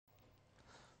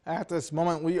At this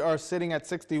moment, we are sitting at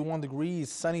 61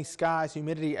 degrees, sunny skies,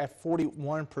 humidity at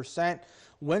 41%,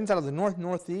 winds out of the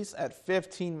north-northeast at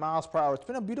 15 miles per hour. It's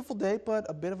been a beautiful day, but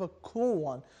a bit of a cool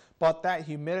one. But that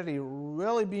humidity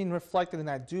really being reflected in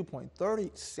that dew point,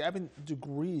 37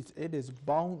 degrees. It is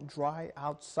bone dry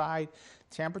outside.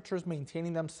 Temperatures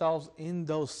maintaining themselves in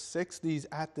those 60s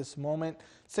at this moment.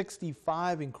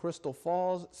 65 in Crystal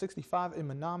Falls, 65 in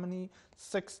Menominee,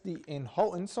 60 in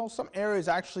Houghton. So some areas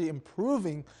actually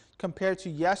improving compared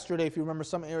to yesterday. If you remember,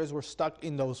 some areas were stuck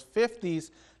in those 50s.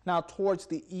 Now towards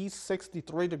the east,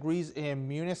 63 degrees in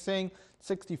Munising,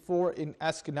 64 in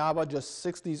Escanaba, just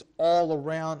 60s all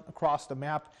around across the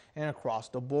map and across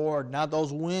the board. Now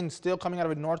those winds still coming out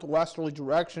of a northwesterly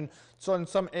direction, so in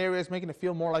some areas making it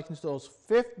feel more like into those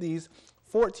 50s.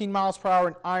 14 miles per hour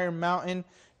in Iron Mountain,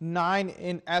 9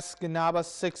 in Escanaba,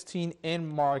 16 in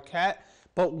Marquette.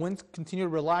 But winds continue to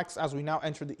relax as we now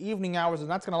enter the evening hours, and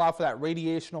that's going to allow for that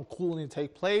radiational cooling to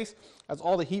take place as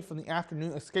all the heat from the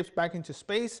afternoon escapes back into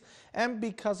space. And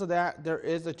because of that, there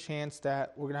is a chance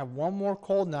that we're going to have one more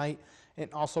cold night, and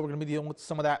also we're going to be dealing with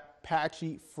some of that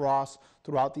patchy frost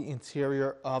throughout the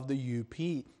interior of the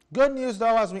UP. Good news,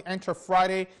 though, as we enter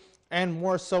Friday and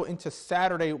more so into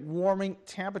Saturday, warming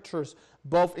temperatures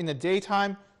both in the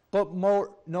daytime, but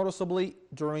more noticeably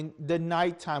during the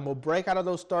nighttime. We'll break out of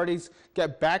those 30s,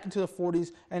 get back into the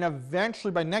 40s, and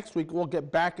eventually by next week, we'll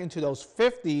get back into those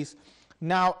 50s.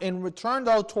 Now, in return,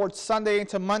 though, towards Sunday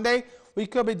into Monday, we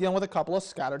could be dealing with a couple of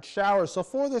scattered showers. So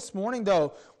for this morning,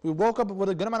 though, we woke up with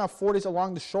a good amount of 40s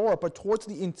along the shore, but towards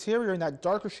the interior in that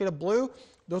darker shade of blue,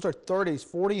 those are 30s.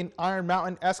 40 in Iron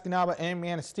Mountain, Escanaba, and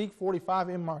Manistee, 45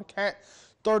 in Marquette,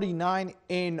 39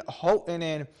 in Houghton,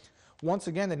 and once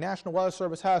again, the National Weather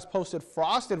Service has posted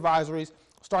frost advisories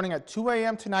starting at 2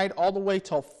 a.m. tonight all the way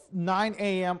till 9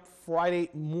 a.m. Friday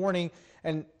morning.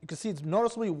 And you can see it's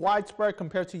noticeably widespread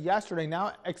compared to yesterday,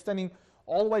 now extending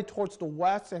all the way towards the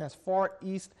west and as far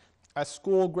east as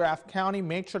Schoolcraft County.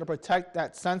 Make sure to protect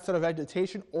that sensitive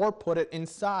vegetation or put it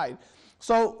inside.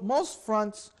 So most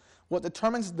fronts, what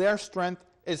determines their strength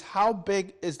is how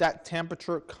big is that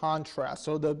temperature contrast.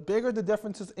 So the bigger the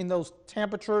differences in those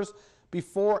temperatures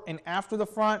before and after the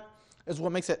front is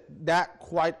what makes it that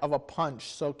quite of a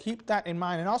punch. So keep that in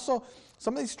mind. And also,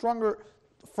 some of these stronger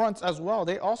fronts as well,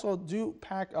 they also do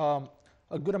pack a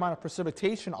good amount of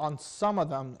precipitation on some of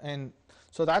them. And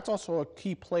so that's also a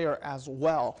key player as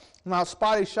well. Now,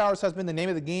 spotty showers has been the name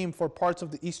of the game for parts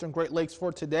of the eastern Great Lakes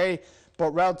for today,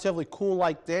 but relatively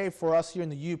cool-like day for us here in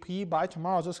the UP. By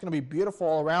tomorrow, it's just going to be beautiful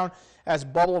all around as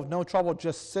bubble of no trouble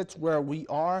just sits where we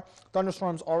are.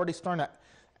 Thunderstorms already starting to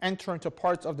enter into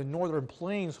parts of the northern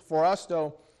plains. For us,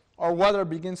 though, our weather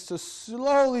begins to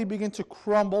slowly begin to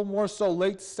crumble, more so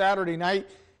late Saturday night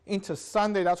into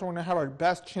Sunday. That's when we're going to have our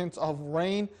best chance of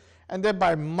rain. And then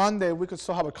by Monday, we could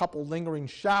still have a couple lingering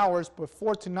showers. But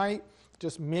for tonight,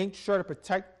 just make sure to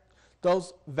protect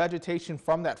those vegetation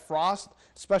from that frost,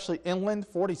 especially inland.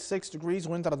 46 degrees,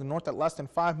 winds out of the north at less than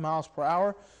 5 miles per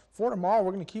hour. For tomorrow,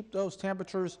 we're going to keep those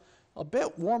temperatures a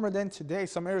bit warmer than today.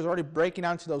 Some areas already breaking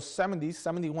down to those 70s,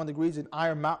 71 degrees in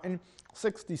Iron Mountain,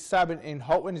 67 in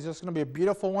Houghton. It's just going to be a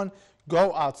beautiful one.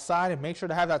 Go outside and make sure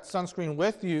to have that sunscreen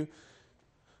with you.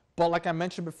 But like I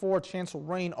mentioned before, chance of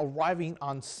rain arriving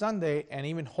on Sunday and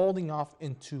even holding off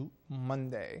into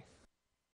Monday.